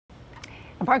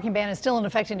A parking ban is still in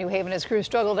effect in New Haven as crews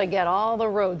struggle to get all the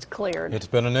roads cleared. It's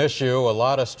been an issue. A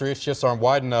lot of streets just aren't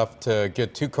wide enough to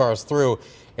get 2 cars through,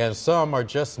 and some are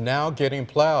just now getting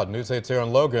plowed. News 8's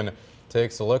Aaron Logan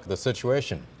takes a look at the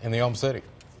situation in the home city.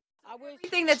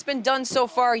 Everything that's been done so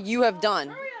far, you have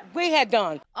done. We had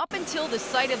done. Up until the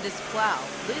sight of this plow,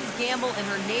 Liz Gamble and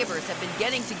her neighbors have been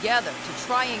getting together to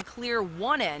try and clear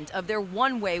one end of their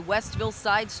one-way Westville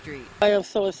side street. I am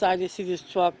so excited to see this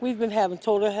truck. We've been having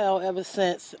total hell ever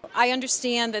since. I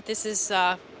understand that this is,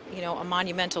 a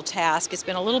monumental task. It's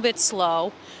been a little bit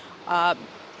slow.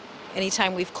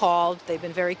 Anytime we've called, they've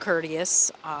been very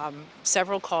courteous.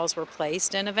 Several calls were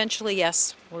placed, and eventually,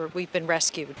 yes, we've been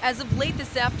rescued. As of late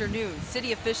this afternoon,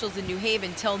 city officials in New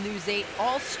Haven tell News 8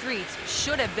 all streets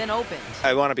should have been opened.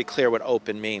 I want to be clear what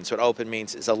open means. What open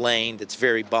means is a lane that's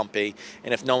very bumpy,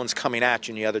 and if no one's coming at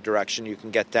you in the other direction, you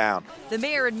can get down. The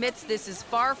mayor admits this is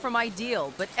far from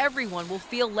ideal, but everyone will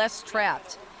feel less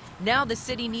trapped. Now the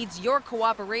city needs your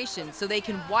cooperation so they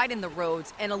can widen the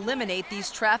roads and eliminate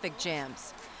these traffic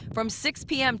jams. From 6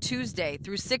 p.m. Tuesday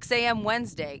through 6 a.m.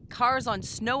 Wednesday, cars on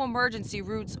snow emergency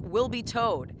routes will be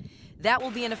towed. That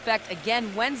will be in effect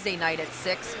again Wednesday night at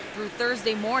 6 through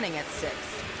Thursday morning at 6.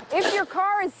 If your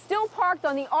car is still parked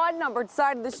on the odd-numbered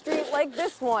side of the street like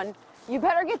this one, you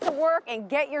better get to work and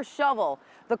get your shovel.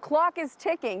 The clock is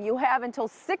ticking. You have until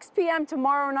 6 p.m.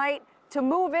 tomorrow night to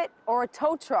move it, or a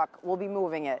tow truck will be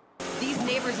moving it. These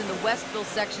neighbors in the Westville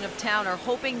section of town are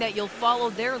hoping that you'll follow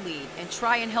their lead and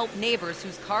try and help neighbors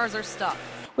whose cars are stuck.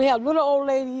 We have little old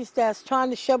ladies that's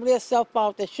trying to shovel themselves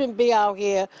out that shouldn't be out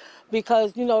here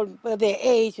because, of their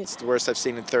age. It's the worst I've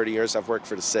seen in 30 years I've worked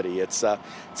for the city. It's a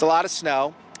lot of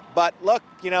snow. But look,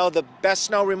 the best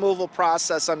snow removal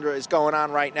process is going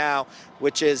on right now,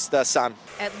 which is the sun.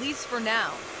 At least for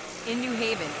now. In New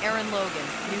Haven, Aaron Logan,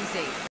 News 8.